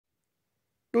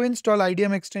To install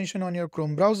IDM extension on your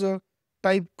Chrome browser,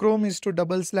 type Chrome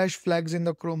 /flags in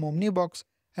the Chrome Omni box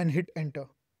and hit enter.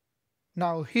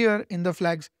 Now here in the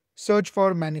flags, search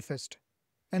for manifest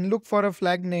and look for a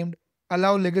flag named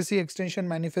Allow Legacy Extension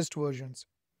Manifest Versions.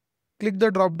 Click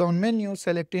the drop-down menu,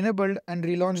 select Enabled and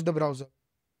relaunch the browser.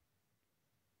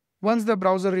 Once the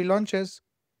browser relaunches,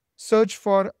 search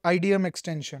for IDM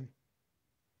extension.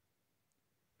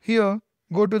 Here,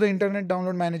 go to the Internet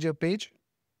Download Manager page.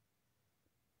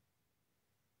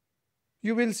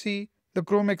 You will see the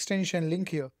Chrome extension link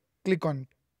here. Click on it.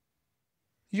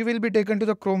 You will be taken to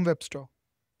the Chrome Web Store.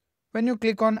 When you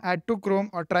click on Add to Chrome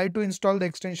or try to install the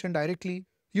extension directly,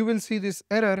 you will see this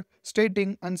error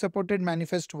stating unsupported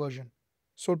manifest version.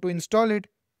 So to install it,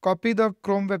 copy the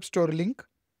Chrome Web Store link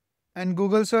and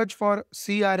Google search for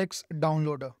CRX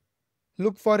downloader.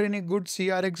 Look for any good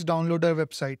CRX downloader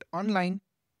website online.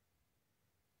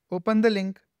 Open the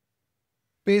link,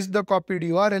 paste the copied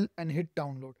URL and hit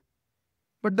download.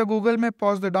 But the Google may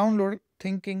pause the download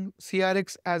thinking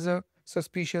CRX as a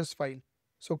suspicious file.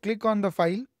 So click on the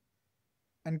file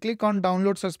and click on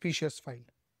download suspicious file.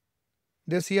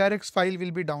 The CRX file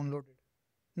will be downloaded.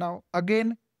 Now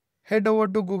again head over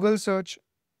to Google search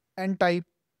and type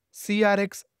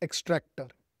CRX extractor.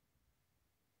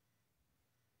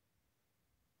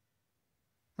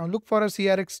 Now look for a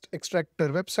CRX extractor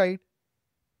website.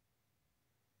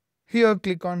 Here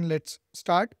click on Let's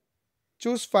Start,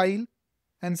 choose File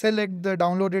and select the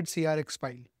downloaded CRX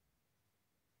file.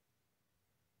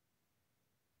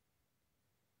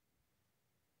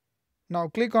 Now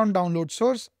click on Download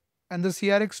Source and the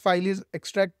CRX file is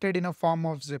extracted in a form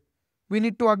of zip. We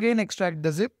need to again extract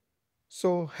the zip.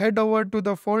 So head over to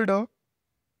the folder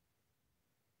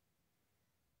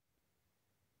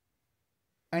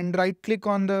and right click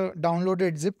on the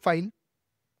downloaded zip file.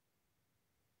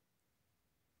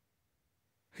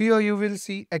 Here you will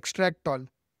see Extract All.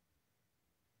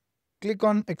 Click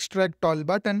on Extract All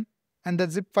button and the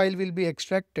zip file will be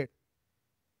extracted.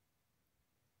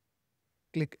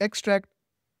 Click Extract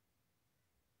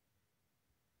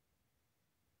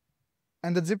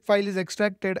and the zip file is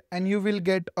extracted and you will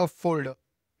get a folder.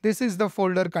 This is the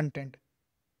folder content.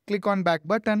 Click on Back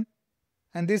button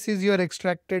and this is your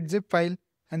extracted zip file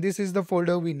and this is the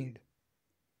folder we need.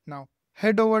 Now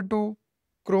head over to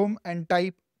Chrome and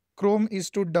type Chrome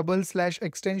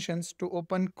 /extensions to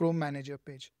open Chrome Manager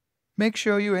page. Make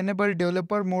sure you enable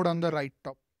developer mode on the right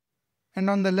top. And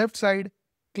on the left side,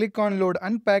 click on Load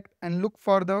Unpacked and look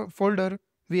for the folder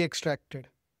we extracted.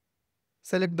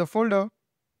 Select the folder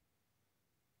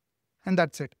and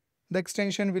that's it. The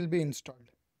extension will be installed.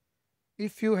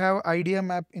 If you have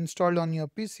IDM app installed on your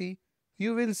PC,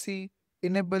 you will see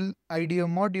Enable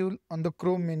IDM module on the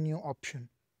Chrome menu option.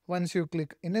 Once you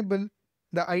click Enable,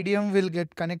 the IDM will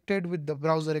get connected with the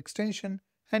browser extension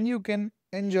and you can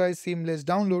enjoy seamless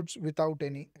downloads without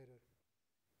any error.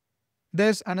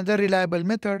 There's another reliable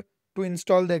method to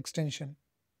install the extension.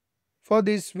 For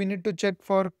this, we need to check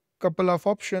for a couple of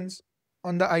options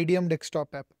on the IDM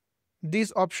desktop app.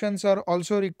 These options are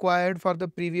also required for the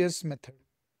previous method.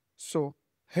 So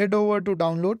head over to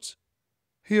Downloads.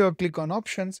 Here click on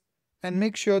Options and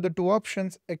make sure the two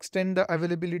options extend the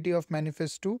availability of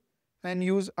Manifest 2 and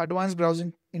use Advanced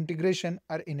Browsing Integration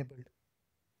are enabled.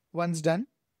 Once done,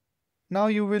 now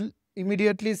you will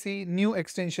immediately see new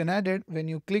extension added. When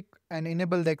you click and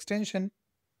enable the extension,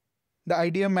 the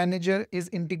IDM manager is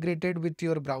integrated with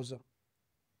your browser.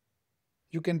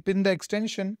 You can pin the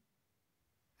extension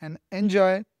and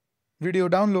enjoy video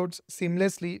downloads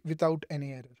seamlessly without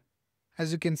any error.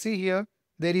 As you can see here,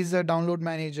 there is a download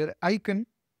manager icon.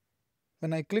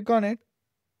 When I click on it,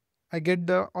 I get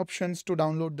the options to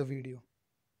download the video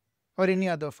or any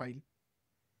other file.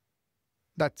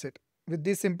 That's it. With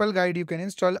this simple guide, you can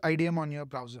install IDM on your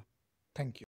browser. Thank you.